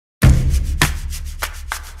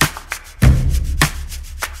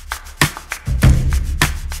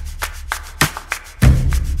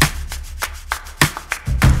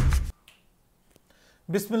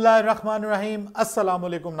बिस्मिल्लाहिर्रहमानिर्रहीम। अस्सलाम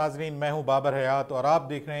वालेकुम नाजरीन, मैं हूं बाबर हयात और आप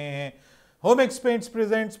देख रहे हैं होम एक्सपेंट्स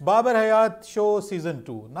प्रेजेंट्स बाबर हयात शो सीजन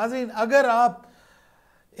 2। नाजरीन, अगर आप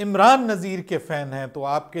इमरान नज़ीर के फ़ैन हैं तो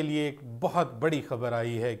आपके लिए एक बहुत बड़ी खबर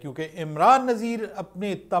आई है, क्योंकि इमरान नज़ीर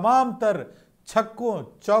अपने तमाम तर छक्कों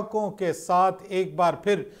चौकों के साथ एक बार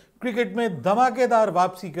फिर क्रिकेट में धमाकेदार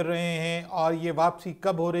वापसी कर रहे हैं। और ये वापसी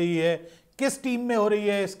कब हो रही है, किस टीम में हो रही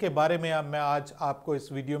है, इसके बारे में मैं आज आपको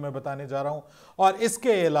इस वीडियो में बताने जा रहा हूं। और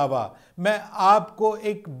इसके अलावा मैं आपको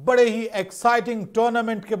एक बड़े ही एक्साइटिंग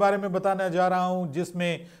टूर्नामेंट के बारे में बताने जा रहा हूं,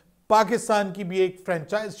 जिसमें पाकिस्तान की भी एक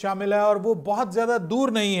फ्रेंचाइज शामिल है और वो बहुत ज़्यादा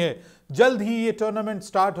दूर नहीं है। जल्द ही ये टूर्नामेंट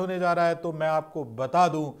स्टार्ट होने जा रहा है। तो मैं आपको बता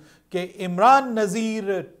दूं कि इमरान नज़ीर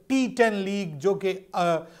T10 लीग, जो कि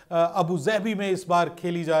अबू धाबी में इस बार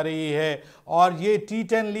खेली जा रही है, और ये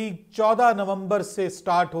T10 लीग 14 नवंबर से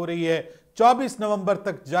स्टार्ट हो रही है, 24 नवंबर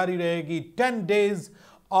तक जारी रहेगी। 10 days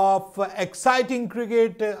of exciting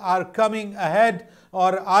cricket are coming ahead,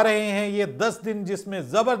 और आ रहे हैं ये 10 दिन जिसमें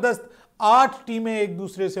ज़बरदस्त 8 टीमें एक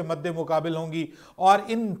दूसरे से मद्दे मुकाबिल होंगी। और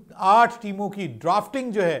इन 8 टीमों की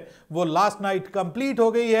ड्राफ्टिंग जो है वो लास्ट नाइट कंप्लीट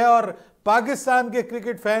हो गई है। और पाकिस्तान के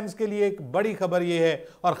क्रिकेट फैंस के लिए एक बड़ी खबर यह है,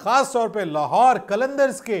 और ख़ास तौर पे लाहौर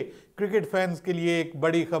कलंदर्स के क्रिकेट फैंस के लिए एक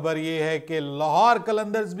बड़ी खबर यह है कि लाहौर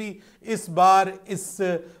कलंदर्स भी इस बार इस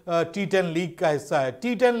T10 लीग का हिस्सा है।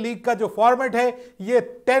 T10 लीग का जो फॉर्मेट है ये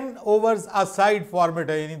 10 ओवर्स अ साइड फॉर्मेट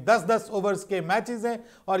है, यानी 10-10 ओवर्स के मैचेस हैं,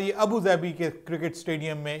 और ये अबू धाबी के क्रिकेट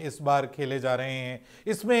स्टेडियम में इस बार खेले जा रहे हैं।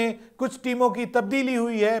 इसमें कुछ टीमों की तब्दीली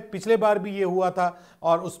हुई है, पिछले बार भी ये हुआ था,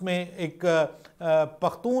 और उसमें एक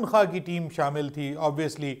पख्तूनख्वा की टीम शामिल थी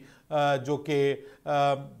ऑब्वियसली, जो कि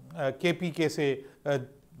KPK से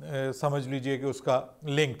समझ लीजिए कि उसका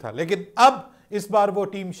लिंक था। लेकिन अब इस बार वो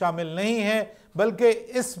टीम शामिल नहीं है, बल्कि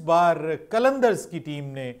इस बार कलंदर्स की टीम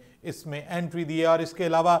ने इसमें एंट्री दी है, और इसके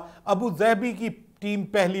अलावा अबू धाबी की टीम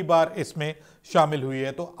पहली बार इसमें शामिल हुई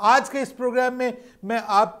है। तो आज के इस प्रोग्राम में मैं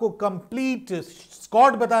आपको कंप्लीट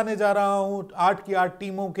स्क्वाड बताने जा रहा हूं 8 की 8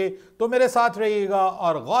 टीमों के। तो मेरे साथ रहिएगा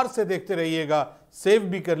और गौर से देखते रहिएगा, सेव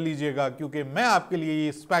भी कर लीजिएगा, क्योंकि मैं आपके लिए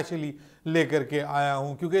ये स्पेशली लेकर के आया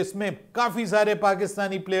हूं, क्योंकि इसमें काफ़ी सारे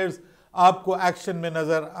पाकिस्तानी प्लेयर्स आपको एक्शन में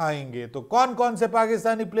नज़र आएंगे। तो कौन कौन से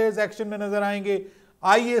पाकिस्तानी प्लेयर्स एक्शन में नज़र आएंगे,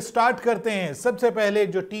 आइए स्टार्ट करते हैं। सबसे पहले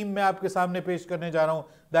जो टीम मैं आपके सामने पेश करने जा रहा हूं,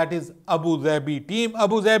 that is Abu Dhabi team.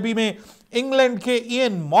 Abu Dhabi में इंग्लैंड के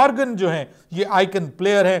इयन मॉर्गन जो हैं ये आइकन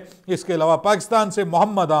प्लेयर हैं। इसके अलावा पाकिस्तान से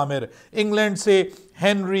मोहम्मद आमिर, इंग्लैंड से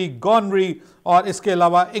हेनरी गॉनरी, और इसके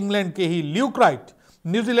अलावा इंग्लैंड के ही ल्यूक राइट,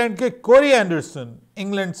 न्यूजीलैंड के कोरी एंडरसन,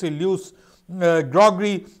 इंग्लैंड से ल्यूस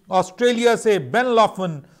ग्रॉगरी, ऑस्ट्रेलिया से बेन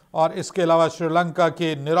लॉफन, और इसके अलावा श्रीलंका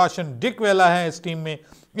के निराशन डिकवेला हैं इस टीम में,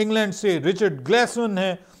 इंग्लैंड से रिचर्ड ग्लेसन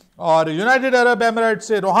है, और यूनाइटेड अरब एमिरेट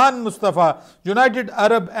से Rohan Mustafa, United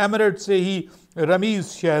Arab emirate से ही रमीज़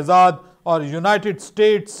शहजाद, और यूनाइटेड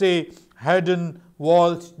स्टेट से हैडन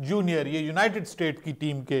वॉल्श जूनियर। ये यूनाइटेड स्टेट की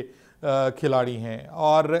टीम के खिलाड़ी हैं।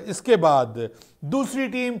 और इसके बाद दूसरी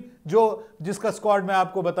टीम जिसका स्क्वाड मैं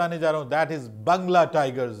आपको बताने जा रहा हूं, that is Bangla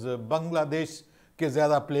tigers. Bangladesh के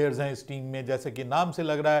ज़्यादा प्लेयर्स हैं इस टीम में, जैसे कि नाम से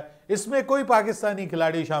लग रहा है। इसमें कोई पाकिस्तानी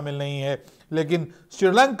खिलाड़ी शामिल नहीं है, लेकिन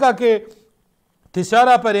श्रीलंका के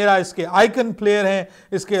थिसारा परेरा इसके आइकन प्लेयर हैं।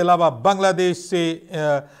 इसके अलावा बांग्लादेश से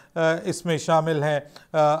इसमें शामिल हैं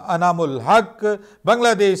अनामुल हक,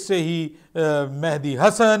 बांग्लादेश से ही मेहदी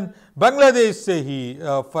हसन, बांग्लादेश से ही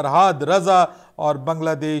फरहाद रज़ा, और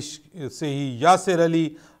बांग्लादेश से ही यासिर अली।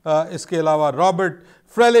 इसके अलावा रॉबर्ट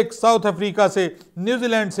फ्रेलिक साउथ अफ्रीका से,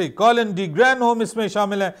 न्यूजीलैंड से कॉलिन डी ग्रैनहोम इसमें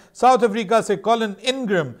शामिल हैं, साउथ अफ्रीका से कॉलिन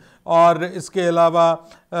इनग्रम, और इसके अलावा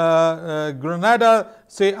ग्रेनाडा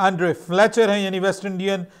से एंड्रे फ्लेचर हैं यानी वेस्ट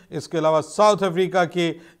इंडियन। इसके अलावा साउथ अफ्रीका के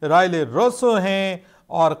रायले रोसो हैं,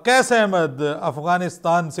 और कैस अहमद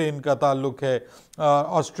अफगानिस्तान से इनका ताल्लुक है,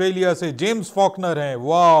 ऑस्ट्रेलिया से जेम्स फॉकनर हैं,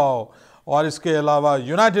 वाह। और इसके अलावा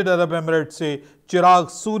यूनाइटेड अरब एमिरेट से चिराग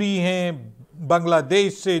सूरी हैं,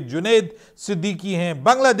 बांग्लादेश से जुनैद सिद्दीकी हैं,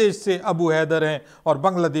 बांग्लादेश से अबू हैदर हैं, और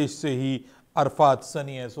बांग्लादेश से ही अरफात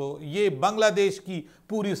सनी है। सो ये बांग्लादेश की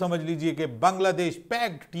पूरी समझ लीजिए कि बांग्लादेश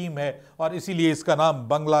पैक्ड टीम है, और इसीलिए इसका नाम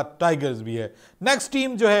बांग्ला टाइगर्स भी है। नेक्स्ट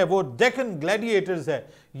टीम जो है वो डेक्कन ग्लैडिएटर्स है।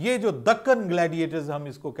 ये जो दक्कन ग्लैडिएटर्स हम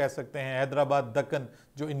इसको कह सकते हैं, हैदराबाद दक्कन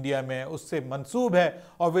जो इंडिया में है उससे मंसूब है।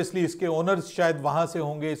 ऑब्वियसली इसके ओनर्स शायद वहाँ से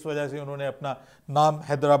होंगे, इस वजह से उन्होंने अपना नाम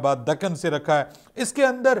हैदराबाद दक्कन से रखा है। इसके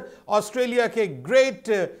अंदर ऑस्ट्रेलिया के ग्रेट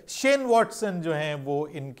शेन वॉटसन जो हैं वो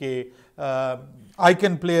इनके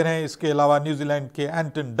आइकन प्लेयर हैं। इसके अलावा न्यूजीलैंड के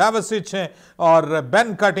एंटन डावसिच हैं, और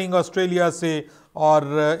बेन कटिंग ऑस्ट्रेलिया से,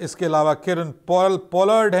 और इसके अलावा किरन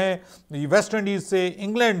पोलार्ड हैं वेस्ट इंडीज़ से,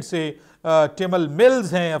 इंग्लैंड से टिमल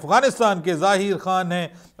मिल्स हैं, अफगानिस्तान के जाहिर खान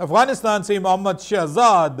हैं, अफगानिस्तान से मोहम्मद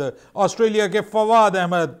शहजाद, ऑस्ट्रेलिया के फवाद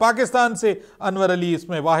अहमद, पाकिस्तान से अनवर अली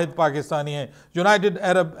इसमें वाहिद पाकिस्तानी हैं, यूनाइटेड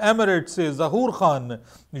अरब एमिरेट से जहूर खान,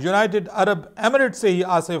 यूनाइटेड अरब एमिरेट से ही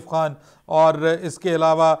आसिफ खान, और इसके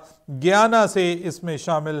अलावा गयाना से इसमें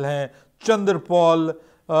शामिल हैं चंद्र पॉल,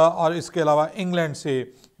 और इसके अलावा इंग्लैंड से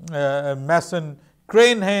मैसन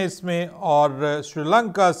क्रेन हैं इसमें, और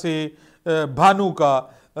श्रीलंका से भानु का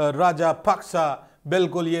राजा पक्सा,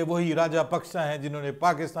 बिल्कुल ये वही राजा पक्सा हैं जिन्होंने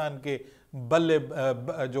पाकिस्तान के बल्ले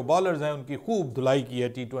जो बॉलर्स हैं उनकी खूब धुलाई की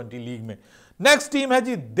है T20 लीग में। नेक्स्ट टीम है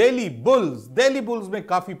जी दिल्ली बुल्स। दिल्ली बुल्स में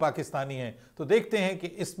काफ़ी पाकिस्तानी हैं, तो देखते हैं कि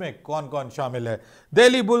इसमें कौन कौन शामिल है।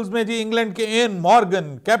 दिल्ली बुल्स में जी इंग्लैंड के एन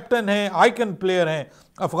मॉर्गन कैप्टन हैं, आइकन प्लेयर हैं,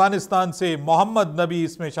 अफगानिस्तान से मोहम्मद नबी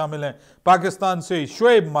इसमें शामिल हैं, पाकिस्तान से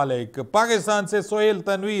शुएब मालिक, पाकिस्तान से सोहेल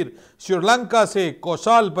तनवीर, श्रीलंका से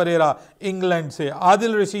कौशाल परेरा, इंग्लैंड से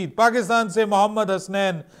आदिल रशीद, पाकिस्तान से मोहम्मद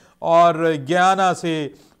हसनैन, और गयाना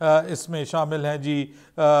से इसमें शामिल हैं जी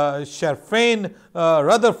शरफेन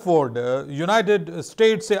रदरफोर्ड, यूनाइटेड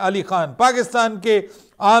स्टेट से अली खान, पाकिस्तान के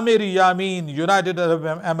आमिर यामीन, यूनाइटेड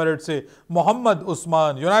अरब एमिरेट से Mohammad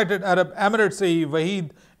Usman, United Arab emirate से ही वहीद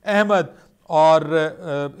अहमद,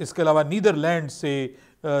 और इसके अलावा नीदरलैंड से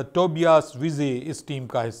टोबियास विजे इस टीम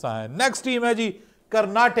का हिस्सा है। नेक्स्ट टीम है जी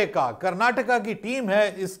कर्नाटका। कर्नाटका की टीम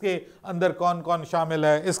है, इसके अंदर कौन कौन शामिल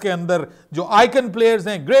है? इसके अंदर जो आइकन प्लेयर्स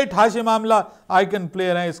हैं, great Hashim Amla icon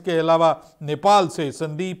player हैं, इसके अलावा नेपाल से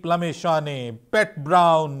संदीप लमेशाने, पेट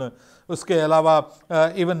ब्राउन, उसके अलावा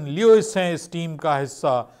इवन ल्यूइस हैं इस टीम का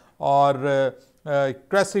हिस्सा, और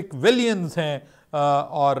क्रेसिक विलियम्स हैं,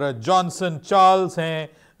 और जॉनसन चार्ल्स हैं,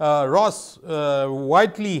 रॉस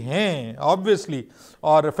वाइटली हैं ऑब्वियसली,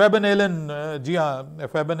 और फेबियन एलन, जी हाँ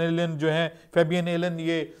फेबियन एलन जो हैं, फेबियन एलन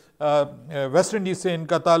ये वेस्ट इंडीज से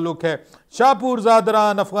इनका ताल्लुक है, शाहपुर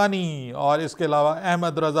ज़ादरान अफगानी, और इसके अलावा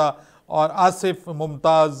अहमद रज़ा और आसिफ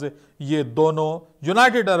मुमताज़ ये दोनों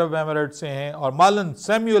यूनाइटेड अरब एमिरेट से हैं, और मालन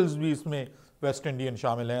सैमुअल्स भी इसमें वेस्ट इंडियन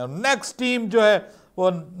शामिल हैं। और नेक्स्ट टीम जो है वो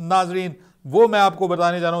नाजरीन वो मैं आपको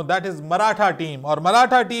बताने जा रहा हूँ, दैट इज़ मराठा टीम। और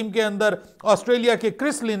मराठा टीम के अंदर ऑस्ट्रेलिया के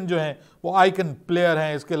क्रिस लिन जो हैं वो आइकन प्लेयर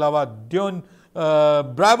हैं, इसके अलावा ड्यून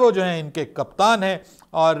ब्रावो जो हैं इनके कप्तान हैं,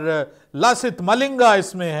 और लासित मलिंगा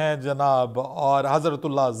इसमें हैं जनाब, और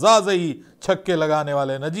हज़रतुल्लाह ज़ाज़ई छक्के लगाने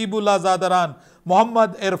वाले, नजीबुल्लाह ज़ादरान,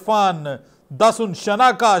 मोहम्मद इरफान, दासुन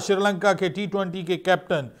शनाका श्रीलंका के T20 के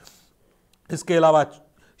कैप्टन, इसके अलावा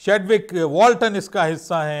शेडविक वॉल्टन इसका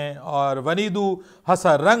हिस्सा हैं, और वनीदू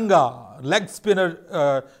हसरंगा लेग स्पिनर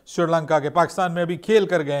श्रीलंका के, पाकिस्तान में अभी खेल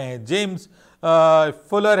कर गए हैं, जेम्स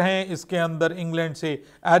फुलर हैं इसके अंदर इंग्लैंड से,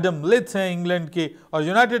 एडम लिथ्स हैं इंग्लैंड के, और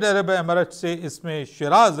यूनाइटेड अरब एमिरेट से इसमें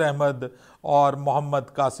शिराज अहमद और मोहम्मद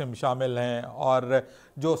कासिम शामिल हैं। और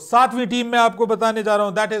जो सातवीं टीम में आपको बताने जा रहा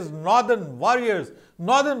हूं that is northern warriors.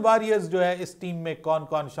 Northern warriors जो है इस टीम में कौन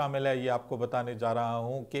कौन शामिल है ये आपको बताने जा रहा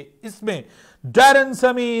हूं कि इसमें डैरन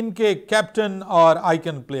समी इनके कैप्टन और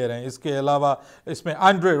आइकन प्लेयर हैं, इसके अलावा इसमें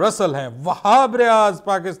आंड्रे रसल हैं, वहाब रियाज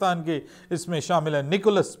पाकिस्तान के इसमें शामिल हैं,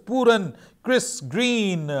 निकोलस पूरन, क्रिस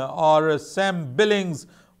ग्रीन और सैम बिलिंग्स,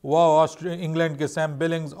 वो इंग्लैंड के सैम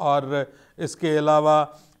बिलिंग्स, और इसके अलावा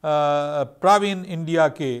प्रावीन इंडिया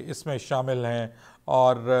के इसमें शामिल हैं,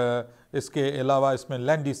 और इसके अलावा इसमें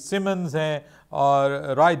लैंडी सिमंस हैं,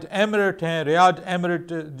 और राइट एमिरेट हैं, रियाद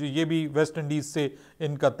एमिरेट जो ये भी वेस्ट इंडीज़ से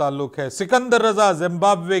इनका ताल्लुक है, सिकंदर रज़ा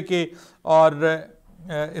जिम्बाब्वे के और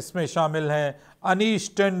इसमें शामिल हैं,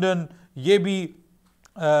 अनीश टंडन ये भी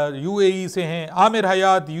यूएई से हैं, आमिर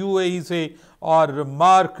हयात यूएई से, और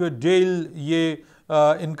मार्क डेल ये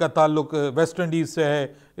इनका ताल्लुक वेस्ट इंडीज़ से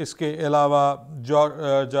है। इसके अलावा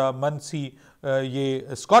जॉर्ज मंसी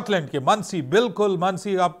ये स्कॉटलैंड के, मंसी बिल्कुल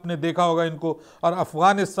मंसी आपने देखा होगा इनको, और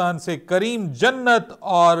अफगानिस्तान से करीम जन्नत,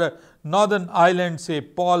 और नॉर्दर्न आइलैंड से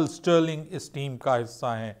पॉल स्टर्लिंग इस टीम का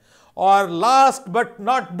हिस्सा हैं। और last but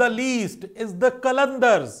not the least is the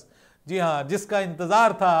Qalandars. जी हाँ, जिसका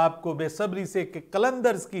इंतजार था आपको बेसब्री से कि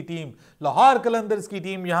कलंदर्स की टीम, लाहौर कलंदर्स की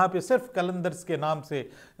टीम यहाँ पे सिर्फ कलंदर्स के नाम से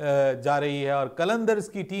जा रही है, और कलंदर्स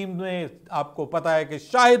की टीम में आपको पता है कि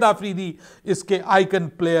शाहिद आफरीदी इसके आइकन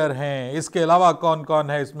प्लेयर हैं। इसके अलावा कौन कौन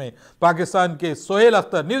है इसमें? पाकिस्तान के सोहेल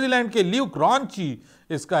अख्तर, न्यूजीलैंड के ल्यूक रॉन्ची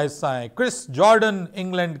इसका हिस्सा है, क्रिस जॉर्डन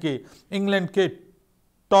इंग्लैंड के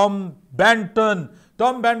टॉम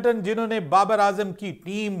बैंटन जिन्होंने बाबर आजम की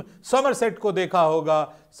टीम समरसेट को देखा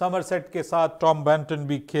होगा, समरसेट के साथ टॉम बैंटन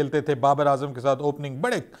भी खेलते थे बाबर आजम के साथ ओपनिंग,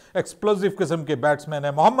 बड़े एक्सप्लोसिव किस्म के बैट्समैन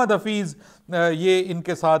हैं। मोहम्मद हफीज़ ये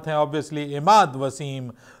इनके साथ हैं obviously, Imad Wasim,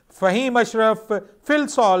 Faheem Ashraf, Phil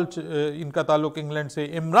Salt, इनका ताल्लुक इंग्लैंड से,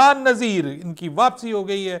 इमरान नज़ीर, इनकी वापसी हो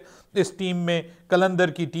गई है इस टीम में,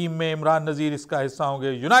 कलंदर की टीम में इमरान नज़ीर इसका हिस्सा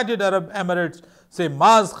होंगे। यूनाइटेड अरब एमिरेट्स से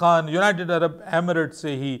माज खान, यूनाइटेड अरब एमिरेट्स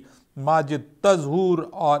से ही माजिद तजहूर,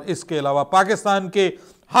 और इसके अलावा पाकिस्तान के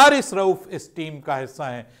हारिस रऊफ इस टीम का हिस्सा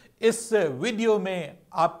हैं। इस वीडियो में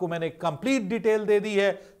आपको मैंने कंप्लीट डिटेल दे दी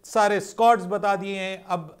है, सारे स्क्वाड्स बता दिए हैं।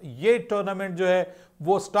 अब ये टूर्नामेंट जो है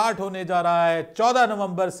वो स्टार्ट होने जा रहा है 14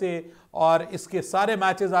 नवंबर से, और इसके सारे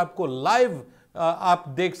मैचेस आपको लाइव आप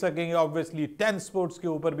देख सकेंगे। ऑब्वियसली 10 स्पोर्ट्स के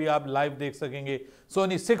ऊपर भी आप लाइव देख सकेंगे,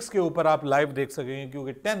 सोनी 6 के ऊपर आप लाइव देख सकेंगे,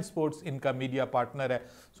 क्योंकि 10 स्पोर्ट्स इनका मीडिया पार्टनर है।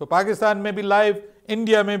 सो पाकिस्तान में भी लाइव,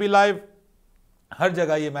 इंडिया में भी लाइव, हर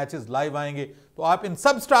जगह ये मैचेस लाइव आएंगे। तो आप इन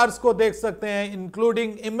सब स्टार्स को देख सकते हैं,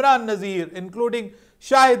 including Imran Nazir, including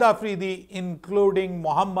Shahid Afridi, including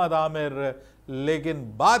Mohammad Aamir. लेकिन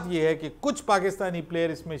बात यह है कि कुछ पाकिस्तानी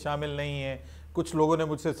प्लेयर इसमें शामिल नहीं हैं। कुछ लोगों ने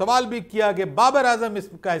मुझसे सवाल भी किया कि बाबर आजम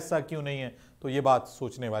इसका हिस्सा क्यों नहीं है, तो ये बात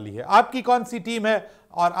सोचने वाली है। आपकी कौन सी टीम है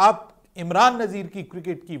और आप इमरान नज़ीर की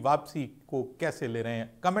क्रिकेट की वापसी को कैसे ले रहे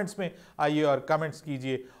हैं? कमेंट्स में आइए और कमेंट्स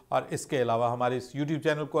कीजिए। और इसके अलावा हमारे इस यूट्यूब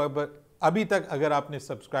चैनल को अभी तक अगर आपने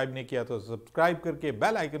सब्सक्राइब नहीं किया तो सब्सक्राइब करके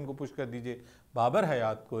बेल आइकन को पुश कर दीजिए। बाबर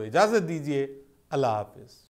हयात को इजाज़त दीजिए। अल्लाह हाफिज़।